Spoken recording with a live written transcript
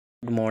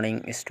Good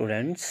morning,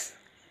 students.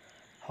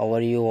 How are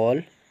you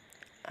all?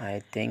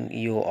 I think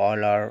you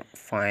all are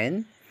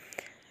fine.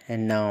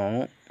 And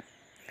now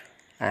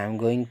I am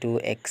going to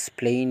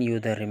explain you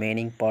the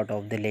remaining part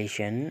of the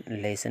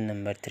lesson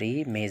number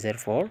 3, measure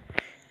for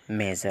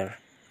measure.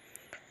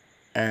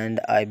 And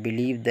I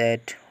believe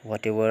that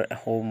whatever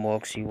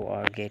homeworks you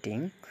are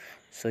getting,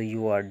 so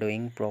you are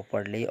doing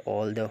properly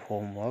all the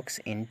homeworks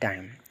in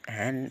time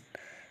and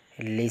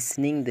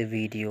listening the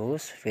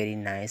videos very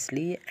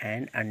nicely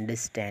and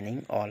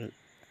understanding all.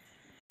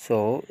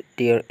 So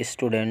dear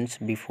students,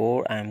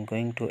 before I am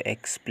going to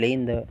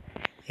explain the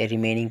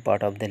remaining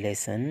part of the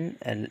lesson,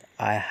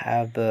 I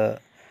have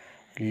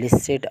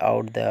listed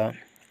out the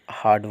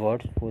hard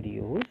words for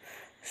you.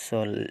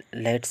 So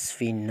let's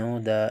we know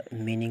the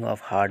meaning of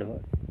hard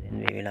words,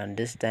 then we will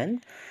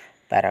understand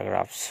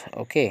paragraphs.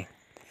 Okay,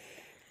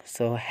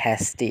 so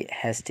hasty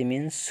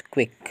means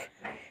quick.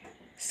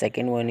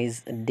 Second one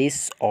is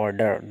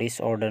disorder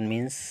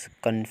means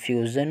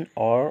confusion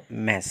or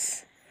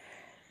mess.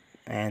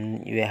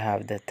 And you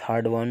have the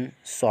third one,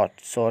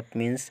 sought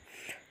means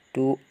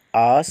to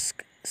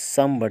ask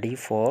somebody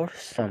for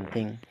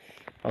something.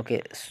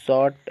 Okay,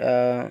 sought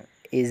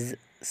is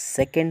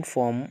second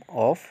form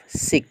of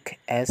seek,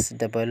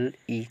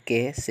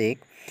 SEEK, seek,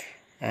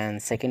 and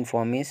second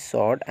form is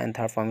sought and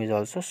third form is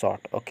also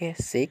sought. Okay,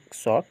 seek,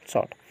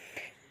 sought.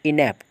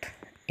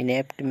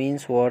 Inept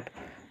means what?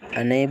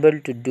 Unable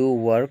to do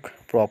work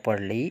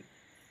properly,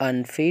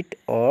 unfit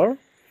or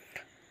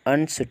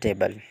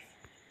unsuitable.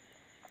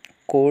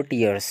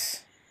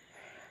 Courtiers,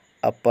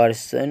 a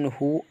person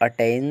who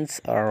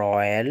attains a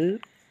royal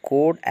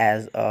court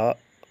as a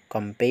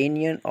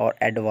companion or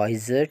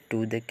advisor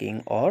to the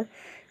king or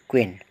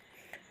queen.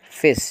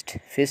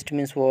 Feast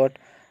means what?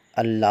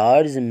 A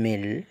large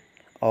meal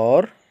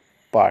or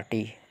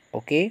party.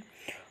 Okay.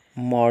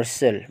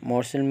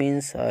 Morsel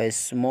means a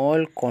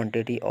small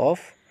quantity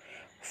of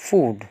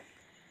food.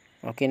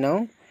 Okay,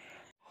 now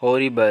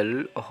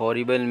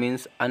horrible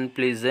means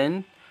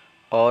unpleasant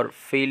or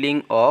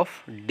feeling of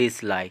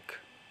dislike.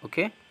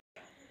 Okay.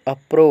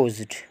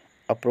 Approached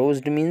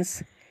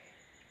means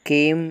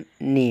came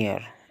near.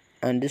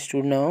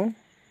 Understood now?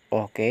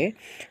 Okay.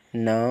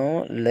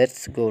 Now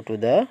let's go to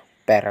the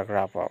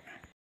paragraph.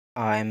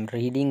 I am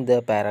reading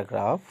the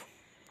paragraph.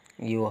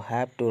 You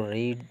have to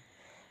read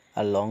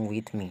along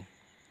with me.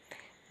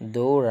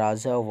 Though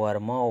Raja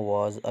Varma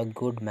was a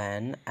good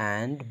man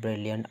and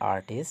brilliant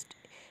artist,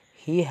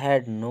 he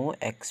had no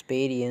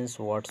experience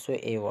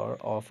whatsoever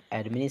of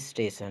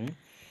administration.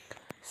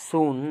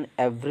 Soon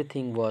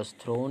everything was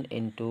thrown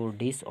into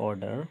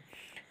disorder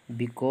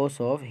because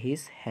of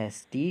his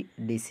hasty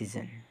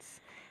decisions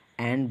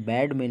and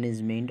bad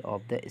management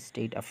of the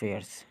state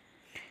affairs.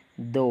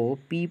 Though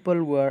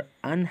people were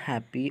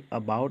unhappy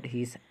about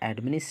his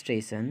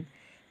administration,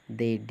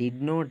 they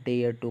did not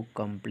dare to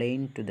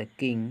complain to the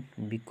king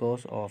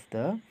because of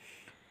the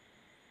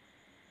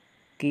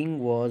king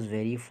was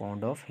very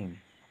fond of him.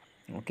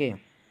 Okay,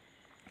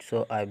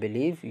 so I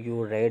believe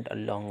you read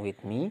along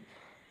with me.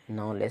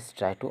 Now let's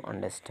try to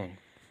understand.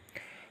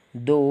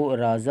 Though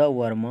Raja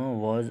Varma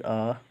was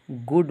a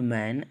good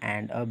man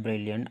and a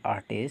brilliant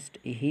artist,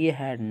 he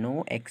had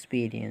no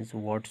experience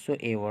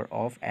whatsoever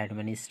of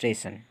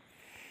administration.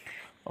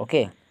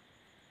 Okay,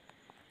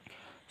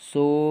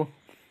 so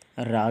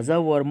Raja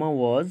Varma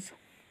was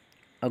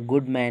a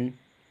good man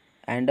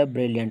and a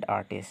brilliant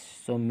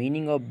artist. So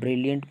meaning of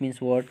brilliant means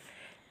what?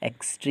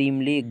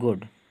 Extremely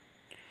good.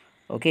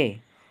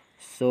 Okay,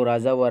 so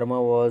Raja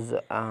Varma was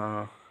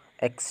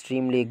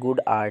extremely good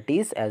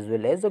artist as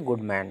well as a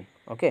good man.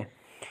 Okay,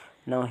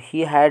 now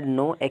he had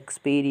no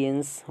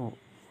experience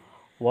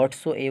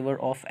whatsoever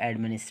of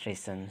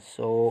administration.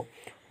 So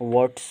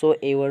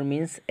whatsoever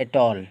means at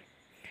all,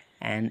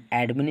 and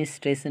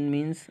administration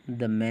means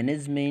the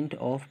management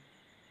of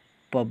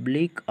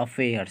public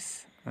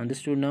affairs.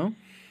 Understood now?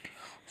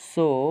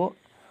 So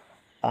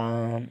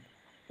um,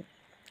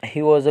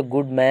 he was a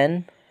good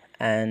man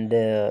and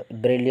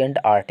brilliant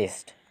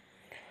artist,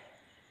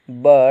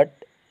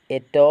 but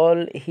at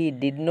all he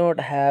did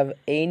not have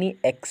any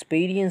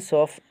experience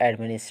of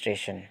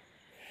administration.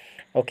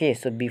 Okay,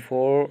 so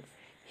before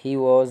he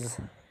was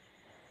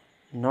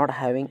not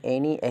having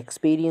any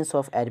experience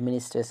of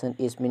administration,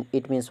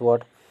 it means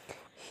what?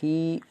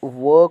 He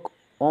worked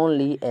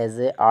only as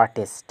a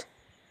artist.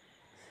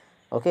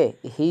 Okay,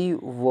 he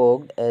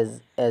worked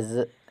as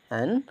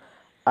an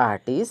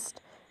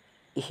artist.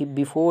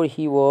 Before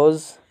he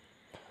was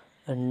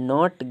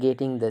not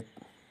getting the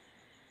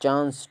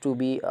chance to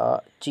be a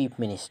chief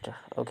minister.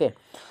 Okay,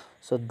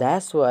 so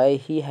that's why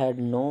he had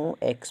no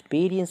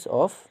experience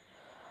of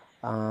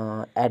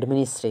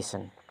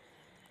administration.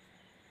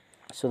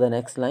 So the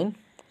next line,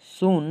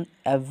 soon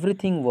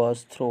everything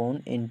was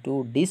thrown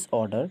into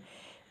disorder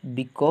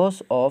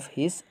because of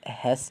his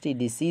hasty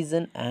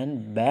decision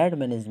and bad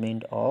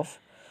management of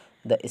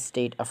the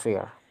state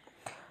affair.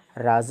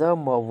 Raja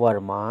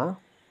Varma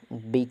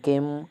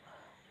became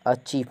a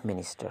chief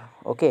minister.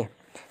 Okay,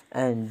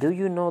 and do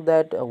you know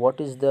that what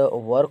is the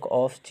work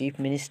of chief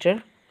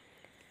minister?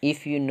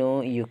 If you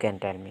know, you can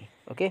tell me.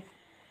 Okay,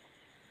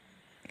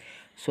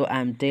 so I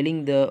am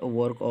telling the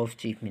work of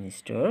chief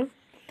minister.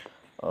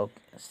 Okay,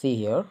 see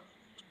here,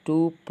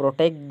 to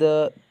protect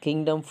the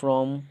kingdom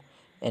from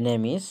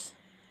enemies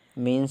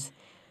means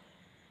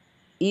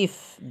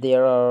if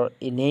there are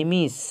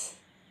enemies,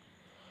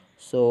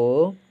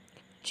 so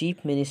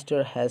chief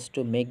minister has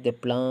to make the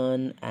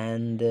plan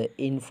and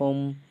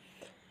inform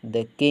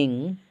the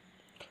king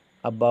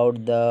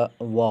about the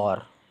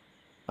war,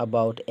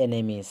 about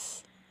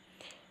enemies.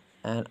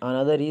 And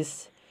another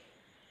is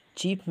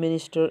chief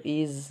minister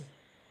is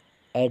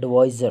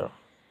advisor.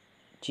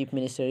 Chief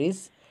minister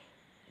is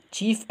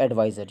chief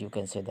advisor, you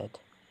can say that.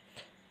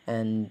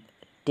 And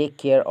take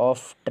care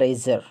of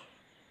treasure,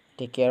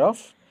 take care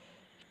of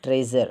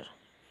treasure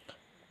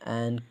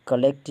and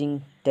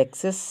collecting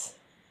taxes,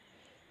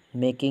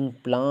 making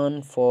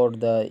plan for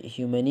the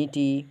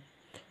humanity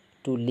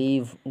to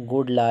live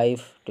good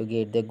life, to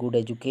get the good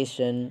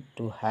education,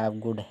 to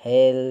have good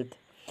health,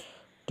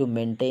 to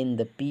maintain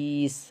the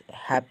peace,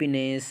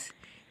 happiness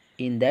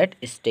in that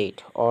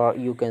state, or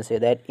you can say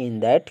that in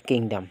that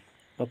kingdom.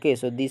 Okay,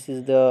 so this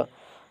is the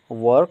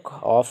work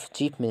of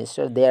chief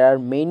minister. There are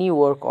many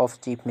work of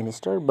chief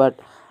minister, but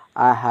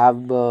I have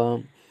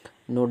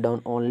note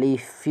down only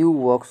few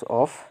works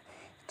of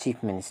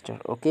chief minister.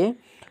 Okay,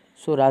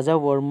 so Raja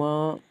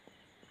Verma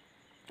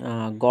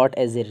got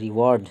as a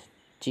reward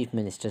chief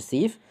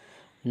ministership.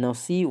 Now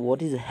see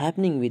what is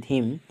happening with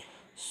him.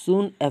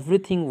 Soon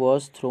everything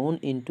was thrown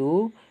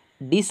into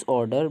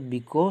disorder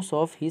because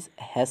of his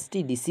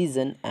hasty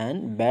decision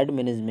and bad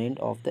management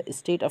of the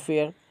state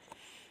affair.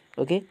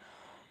 Okay,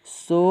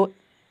 so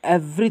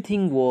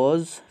everything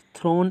was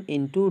thrown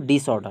into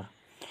disorder.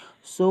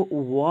 So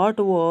what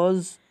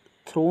was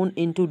thrown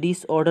into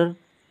disorder?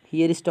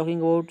 Here is talking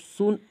about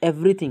soon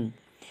everything.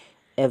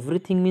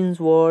 Everything means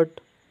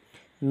what?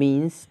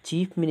 Means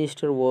chief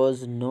minister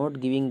was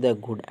not giving the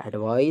good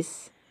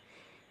advice.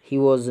 He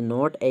was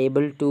not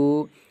able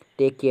to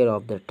take care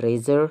of the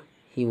treasure.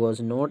 He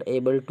was not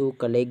able to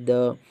collect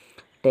the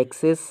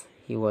taxes.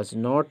 He was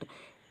not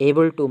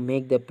able to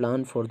make the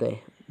plan for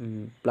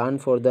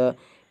the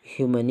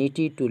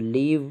humanity to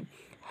live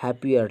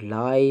happier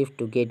life,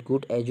 to get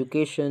good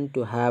education,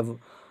 to have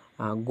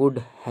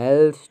good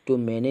health, to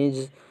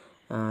manage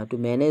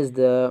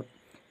the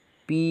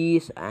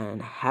peace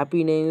and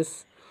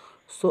happiness.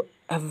 So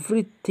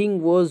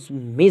everything was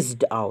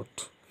missed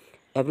out,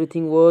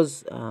 everything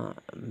was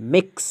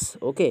mixed.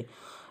 Okay,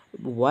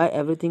 why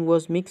everything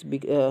was mixed?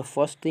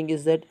 First thing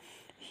is that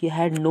he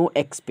had no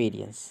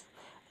experience,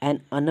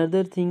 and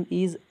another thing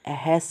is a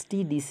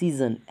hasty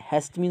decision.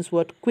 Hasty means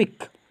what?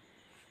 Quick.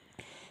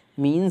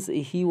 Means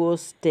he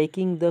was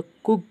taking the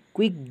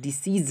quick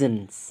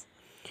decisions,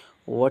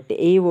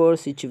 whatever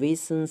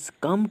situations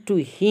come to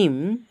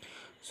him.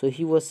 So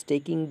he was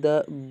taking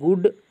the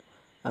good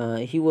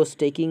he was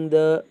taking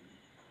the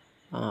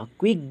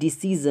quick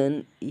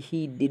decision.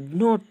 He did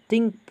not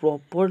think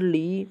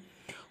properly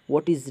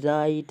what is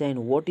right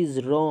and what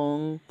is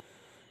wrong.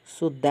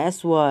 So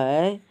that's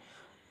why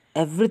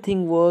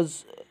everything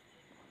was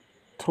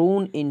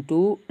thrown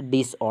into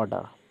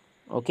disorder.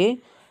 Okay,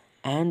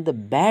 and the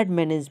bad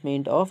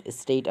management of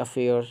state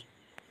affairs.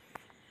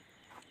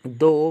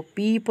 Though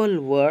people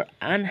were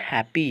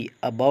unhappy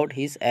about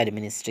his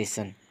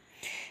administration,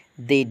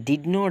 they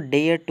did not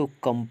dare to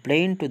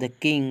complain to the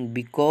king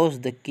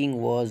because the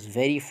king was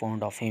very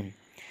fond of him.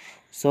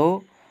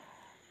 So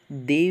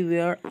they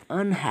were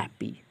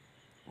unhappy.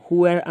 Who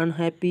were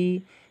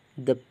unhappy?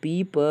 The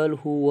people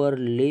who were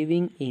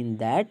living in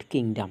that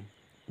kingdom.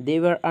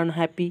 They were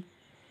unhappy.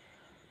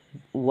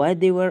 Why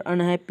they were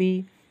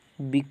unhappy?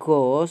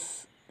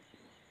 Because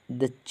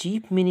the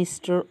chief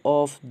minister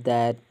of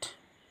that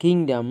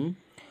kingdom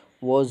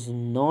was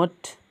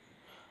not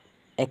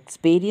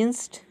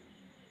experienced,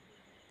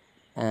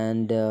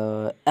 and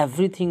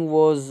everything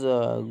was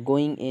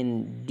going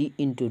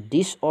into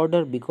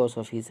disorder because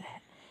of his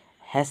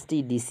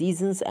hasty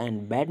decisions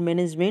and bad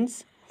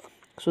managements.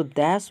 So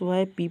that's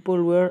why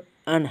people were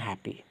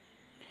unhappy.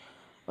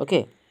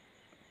 Okay,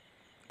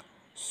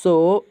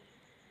 so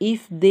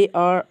if they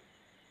are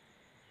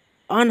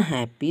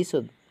unhappy,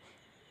 so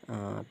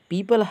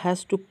people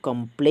has to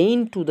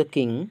complain to the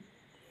king.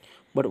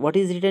 But what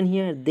is written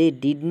here? They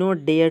did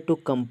not dare to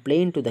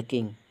complain to the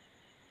king.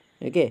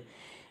 Okay,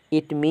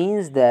 it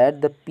means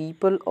that the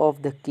people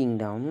of the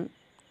kingdom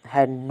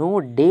had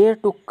no dare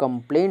to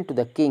complain to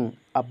the king.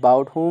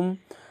 About whom?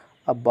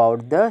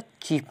 About the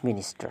chief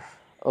minister.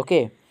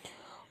 Okay,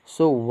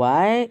 so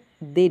why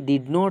they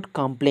did not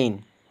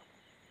complain?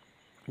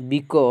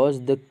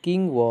 Because the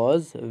king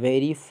was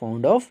very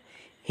fond of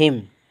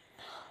him,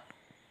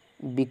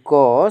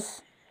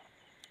 because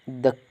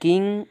the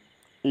king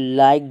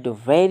liked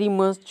very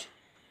much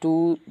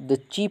to the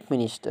chief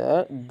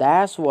minister.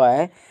 That's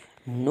why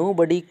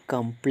nobody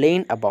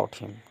complained about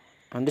him.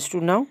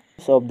 Understood now?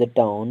 Of the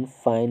town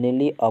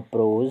finally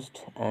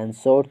approached and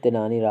sought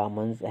Tenali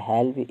Raman's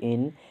help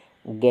in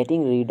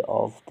getting rid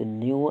of the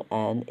new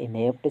and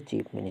inept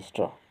chief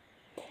minister.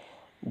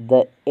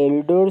 The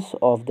elders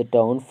of the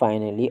town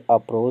finally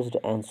approached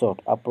and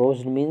sought.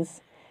 Approached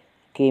means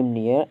came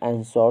near,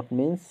 and sought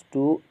means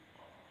to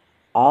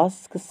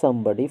ask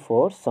somebody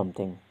for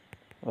something.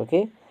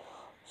 Okay,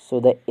 so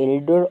the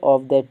elder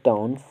of that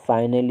town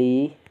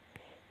finally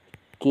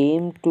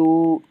came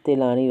to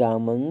Telani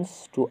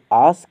Ramans to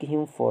ask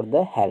him for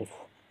the help.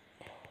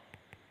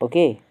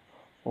 Okay,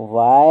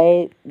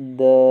 why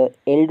the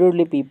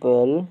elderly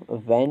people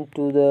went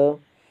to the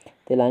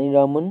Telani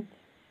Raman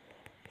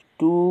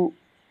to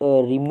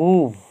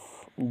remove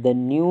the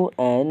new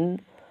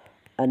and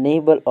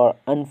unable or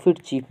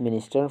unfit chief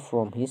minister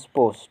from his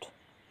post.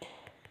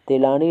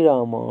 Telani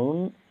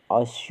Raman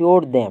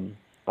assured them.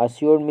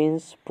 Assured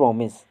means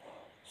promise.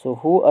 So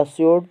who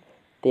assured?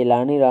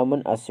 Telani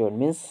Raman assured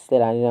means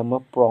Telani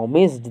Raman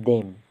promised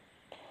them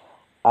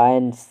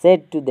and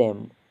said to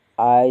them,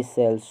 I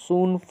shall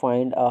soon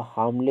find a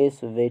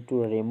harmless way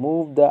to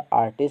remove the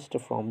artist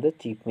from the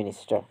chief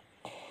minister.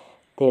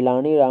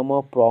 Telani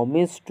Rama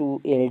promised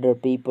to elder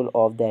people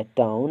of that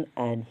town,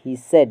 and he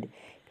said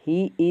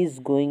he is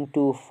going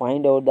to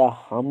find out the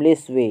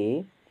harmless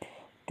way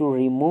to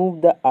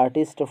remove the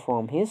artist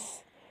from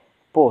his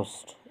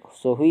post.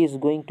 So he is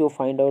going to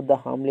find out the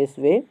harmless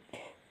way.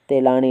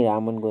 Telani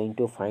Raman going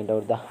to find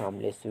out the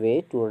harmless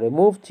way to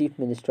remove chief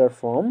minister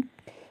from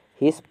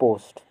his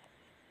post.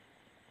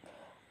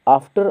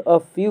 After a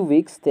few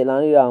weeks,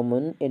 Telani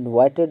Raman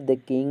invited the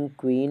king,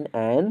 queen,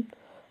 and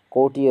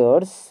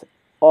courtiers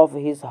of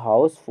his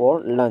house for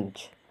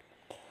lunch.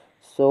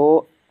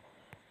 So,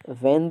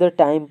 when the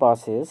time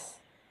passes,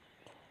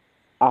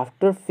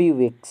 after few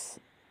weeks,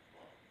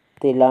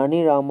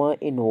 Telani Rama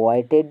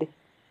invited,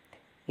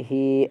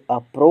 he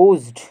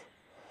approached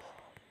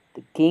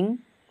the king,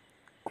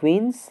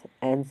 queens,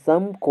 and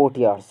some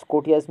courtiers.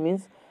 Courtiers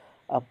means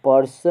a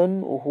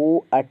person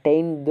who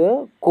attained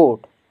the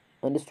court.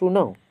 Understood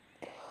now?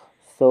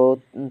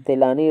 So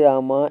Telani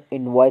Rama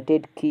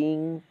invited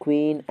king,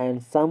 queen,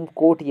 and some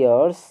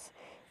courtiers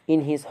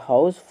in his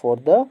house for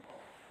the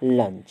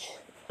lunch.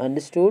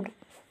 Understood?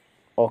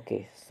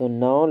 Okay, so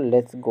now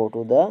let's go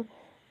to the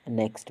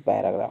next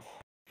paragraph.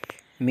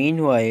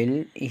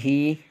 Meanwhile,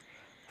 he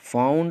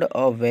found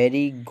a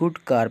very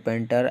good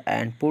carpenter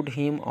and put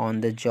him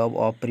on the job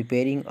of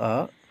preparing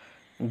a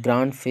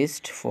grand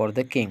feast for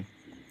the king.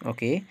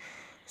 Okay,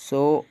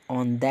 so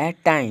on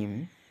that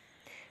time,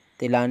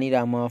 Telani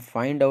Rama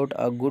find out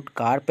a good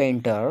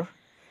carpenter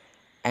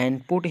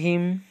and put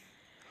him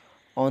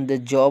on the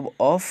job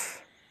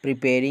of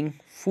preparing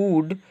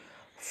food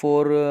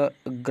for a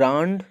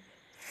grand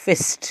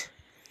feast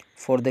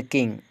for the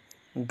king.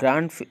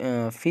 Grand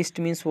feast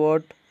means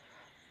what?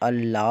 A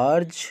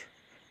large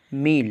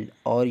meal,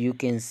 or you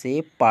can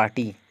say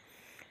party,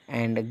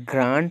 and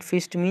grand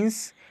feast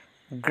means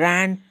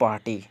grand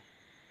party.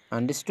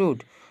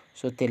 Understood?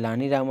 So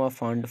Telani Rama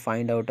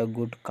find out a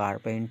good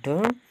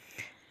carpenter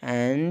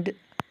and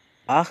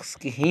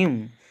ask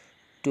him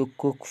to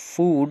cook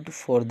food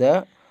for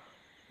the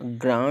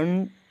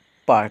grand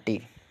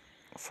party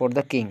for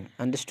the king.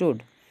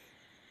 Understood?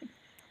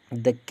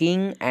 The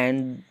king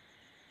and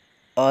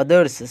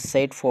others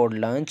sat for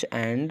lunch,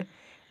 and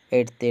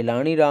at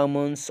Telani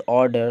Raman's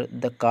order,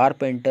 the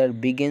carpenter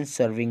began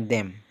serving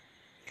them.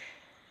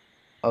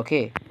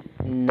 Okay,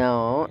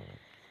 now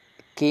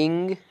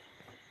king,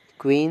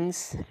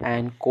 queens,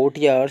 and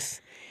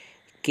courtiers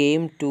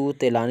came to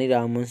Telani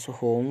Raman's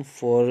home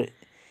for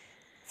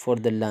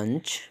the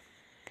lunch,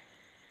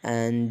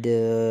 and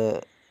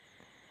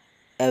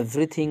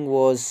everything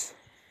was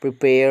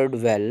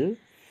prepared well.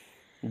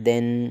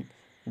 Then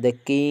the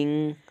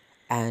king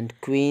and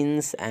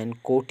queens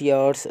and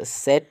courtiers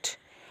sat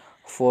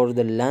for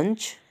the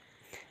lunch.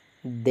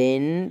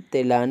 Then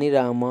Telani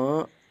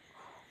Rama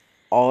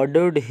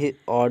ordered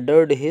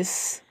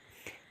his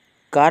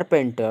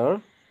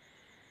carpenter.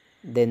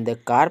 Then the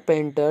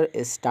carpenter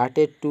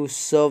started to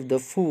serve the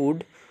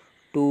food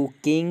to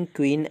king,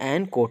 queen,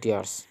 and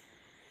courtiers.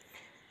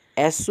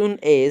 As soon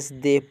as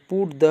they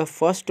put the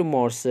first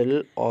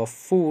morsel of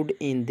food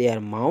in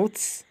their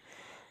mouths,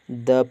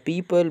 the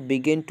people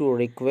began to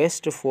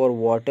request for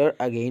water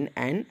again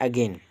and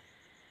again.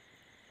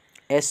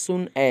 As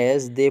soon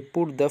as they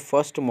put the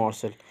first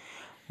morsel.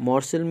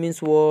 Morsel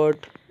means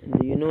what?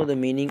 Do you know the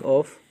meaning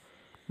of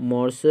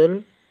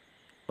morsel?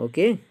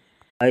 Okay.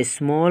 A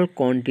small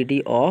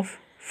quantity of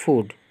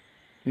food.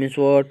 Means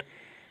what?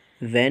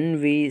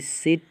 When we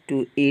sit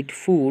to eat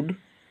food,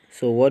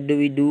 so what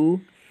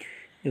do?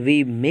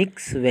 We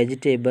mix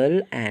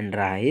vegetable and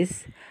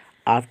rice.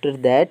 After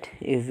that,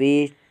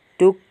 we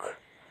took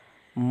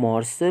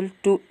morsel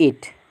to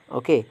eat.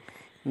 Okay,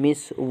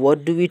 means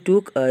what do we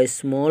took? A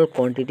small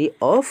quantity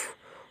of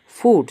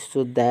food,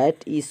 so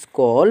that is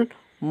called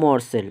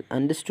morsel.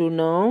 Understood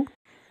now?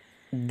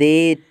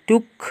 They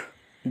took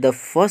the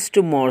first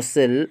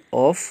morsel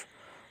of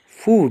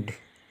food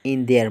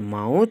in their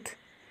mouth.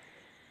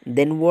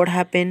 Then what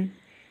happened?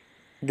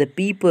 The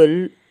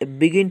people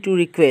begin to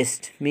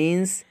request,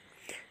 means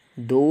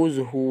those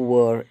who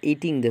were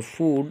eating the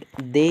food,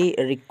 they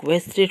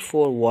requested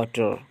for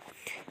water.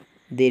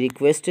 They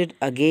requested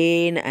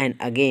again and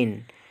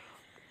again,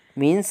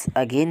 means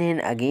again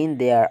and again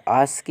they are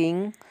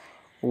asking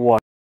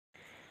water.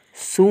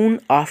 Soon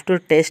after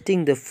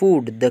tasting the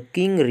food, the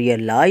king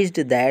realized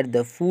that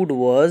the food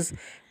was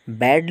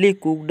badly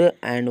cooked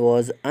and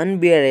was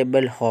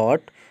unbearable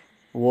hot,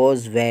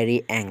 was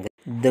very angry.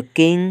 The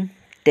king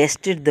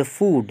tasted the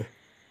food.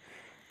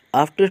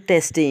 After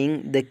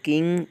tasting, the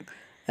king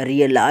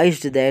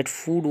realized that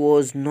food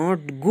was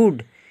not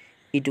good.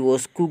 It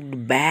was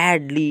cooked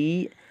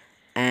badly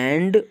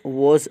and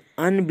was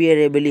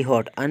unbearably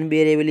hot.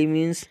 Unbearably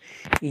means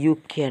you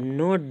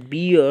cannot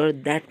bear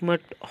that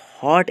much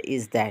hot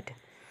is that.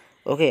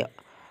 Okay,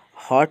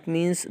 hot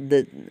means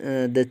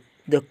the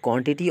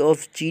quantity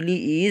of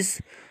chili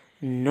is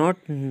not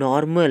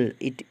normal.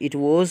 It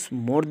was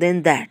more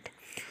than that,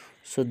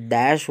 so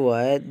that's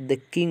why the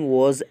king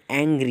was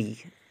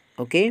angry.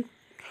 Okay,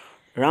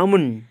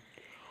 Raman,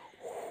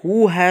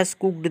 who has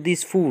cooked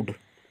this food?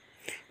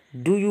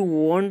 Do you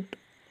want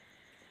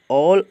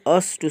all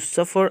us to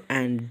suffer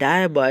and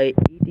die by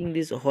eating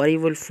this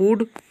horrible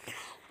food?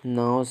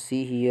 Now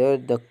see here,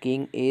 the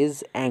king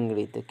is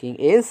angry. The king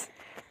is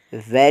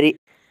very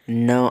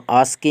now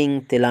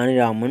asking Telani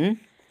Raman,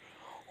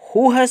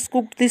 who has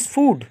cooked this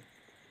food?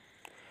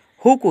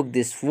 Who cooked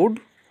this food?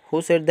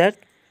 Who said that?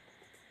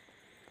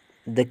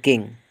 The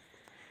king.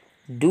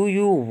 Do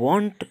you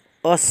want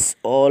us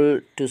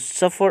all to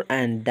suffer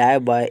and die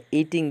by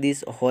eating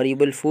this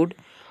horrible food?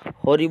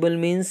 Horrible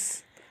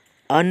means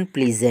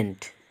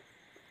unpleasant.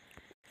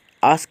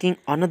 Asking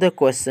another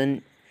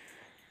question,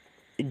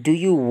 do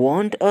you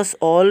want us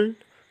all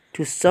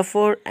to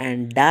suffer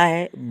and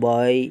die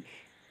by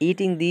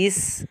eating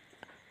this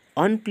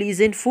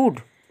unpleasant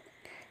food?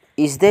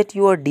 Is that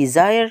your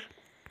desire?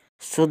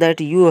 So that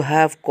you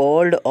have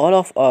called all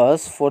of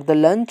us for the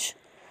lunch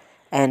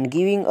and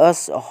giving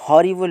us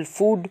horrible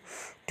food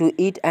to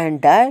eat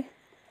and die?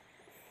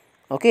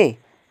 Okay,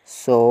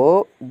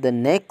 so the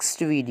next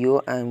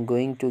video I'm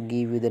going to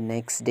give you the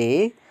next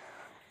day,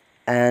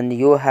 and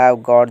you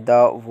have got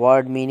the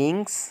word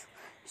meanings.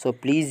 So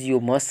please, you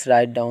must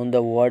write down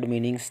the word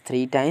meanings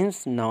 3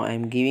 times. Now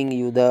I'm giving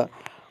you the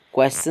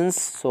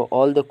questions, so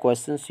all the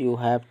questions you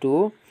have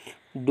to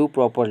do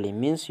properly,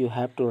 means you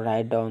have to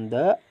write down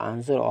the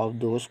answer of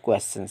those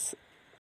questions.